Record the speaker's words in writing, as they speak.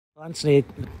Anthony,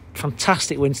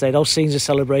 fantastic win today. Those scenes of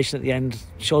celebration at the end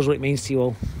shows what it means to you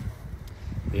all.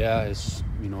 Yeah, we've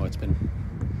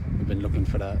been looking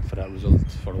for that result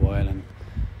for a while, and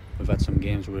we've had some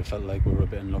games where we felt like we were a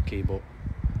bit unlucky, but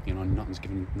nothing's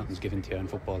given to you in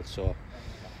football. So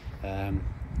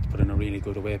put in a really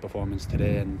good away performance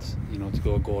today, and to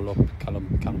go a goal up,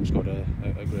 Callum scored a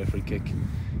great free kick.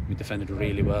 We defended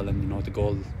really well, and the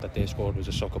goal that they scored was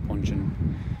a sucker punch, and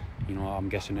I'm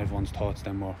guessing everyone's thoughts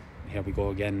then were, here we go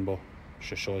again, but it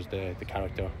just shows the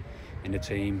character in the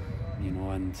team,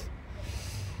 and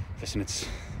listen, it's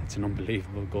an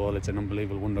unbelievable goal. It's an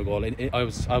unbelievable wonder goal. I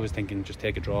was thinking just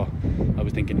take a draw. I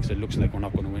was thinking, because it looks like we're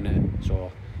not going to win it,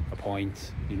 so a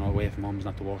point away from home's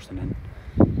not the worst, and then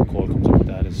Cole comes up with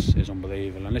that is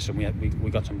unbelievable. And listen, we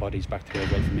got some bodies back today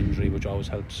as well from injury, which always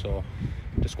helps, so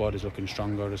the squad is looking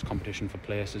stronger. There's competition for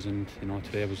places, and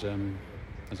today was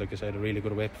as like I said, a really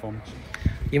good away performance.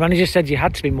 Your manager said you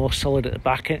had to be more solid at the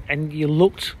back, and you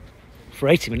looked, for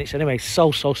 80 minutes anyway,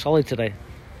 so solid today.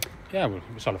 Yeah, we're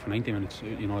solid for 90 minutes.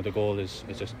 The goal is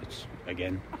it's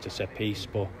a set piece,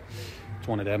 but it's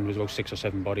one of them. There's about 6 or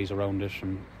 7 bodies around it,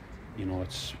 and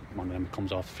it's one of them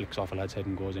comes off, flicks off a lad's head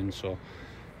and goes in. So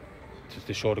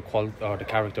to show the quality or the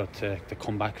character to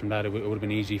come back from that, it would have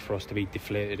been easy for us to be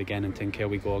deflated again and think, here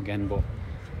we go again. But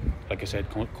like I said,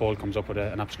 Cole comes up with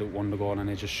an absolute wonder goal, and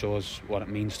it just shows what it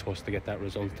means to us to get that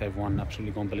result. Everyone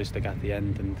absolutely going ballistic at the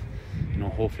end, and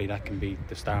hopefully that can be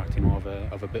the start of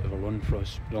a bit of a run for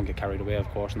us. We don't get carried away, of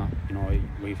course not.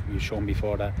 We've shown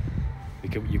before that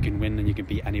you can win and you can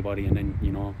beat anybody, and then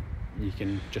you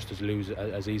can just as lose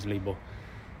as easily. But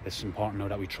it's important now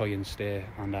that we try and stay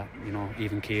on that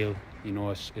even keel.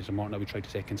 It's important that we try to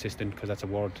stay consistent, because that's a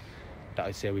word that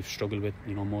I'd say we've struggled with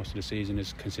most of the season,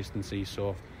 is consistency.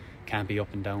 So can't be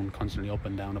up and down, constantly up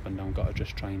and down. Got to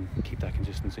just try and keep that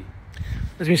consistency.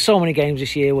 There's been so many games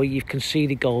this year where you've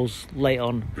conceded goals late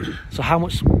on. So how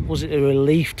much was it a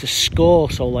relief to score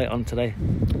so late on today?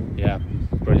 Yeah,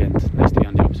 brilliant. Nice to be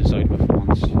on the opposite side of it for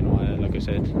once. Like I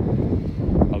said,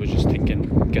 I was just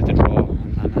thinking, get the draw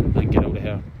and get out of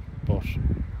here. But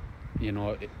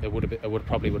it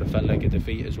probably would have felt like a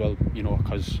defeat as well.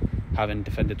 Because having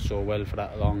defended so well for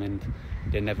that long, and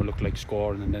they never looked like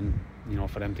scoring, and then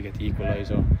for them to get the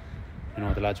equaliser,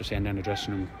 the lads were saying down the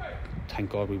dressing room, thank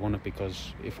God we won it,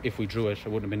 because if we drew it, it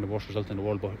wouldn't have been the worst result in the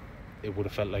world, but it would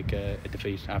have felt like a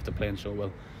defeat after playing so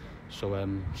well.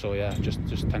 So yeah, just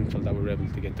thankful that we were able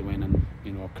to get the win, and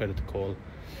credit to Cole.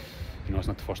 It's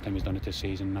not the first time he's done it this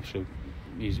season.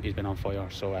 He's been on fire.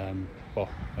 So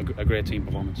a great team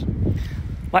performance.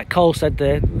 Like Cole said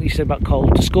there, you said about Cole,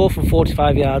 to score from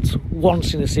 45 yards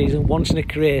once in a season, once in a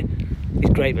career, is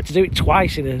great, but to do it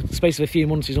twice in the space of a few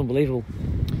months is unbelievable.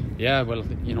 Yeah, well,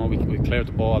 we cleared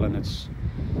the ball, and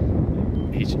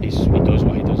he does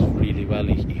what he does really well.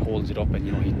 He holds it up,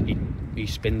 and he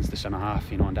spins the centre half,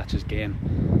 and that's his game.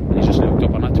 And he just looked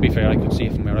up, and to be fair, I could see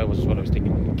it from where I was as well. I was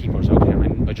thinking, keeper's out here,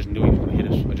 and I just knew he was going to hit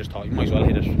it. I just thought you might as well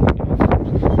hit it.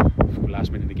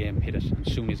 Last minute of the game, hit it, and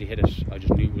as soon as he hit it, I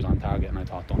just knew it was on target, and I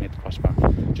thought, don't hit the crossbar,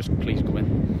 just please go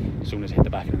in. As soon as I hit the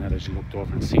back of the net, I just looked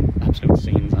over and seen absolute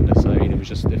scenes on the side. It was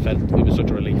such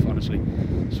a relief, honestly.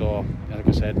 So like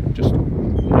I said, just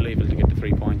unbelievable to get the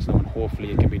 3 points now, and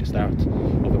hopefully it can be the start of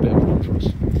a bit of a run for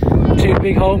us. 2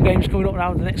 big home games coming up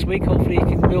now the next week. Hopefully you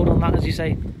can build on that, as you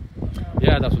say.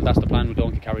 Yeah, that's the plan. We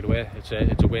don't get carried away. It's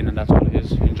a win, and that's all it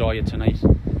is. Enjoy it tonight.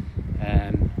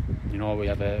 We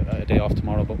have a day off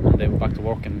tomorrow, but Monday we're back to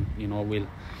work, and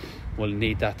we'll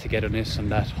need that togetherness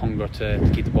and that hunger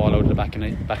to keep the ball out of the back of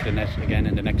the net again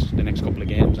in the next couple of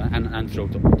games, and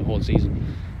throughout the whole season.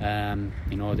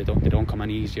 They don't come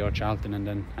any easier, Charlton and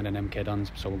then MK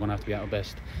Dons, so we're going to have to be at our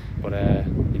best. But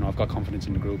I've got confidence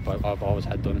in the group. I've always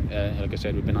had done. Like I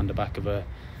said, we've been on the back of a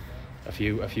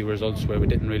few results where we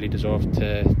didn't really deserve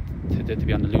to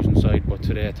be on the losing side, but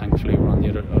today thankfully we're on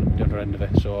the other end of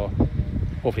it, so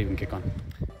hopefully we can kick on.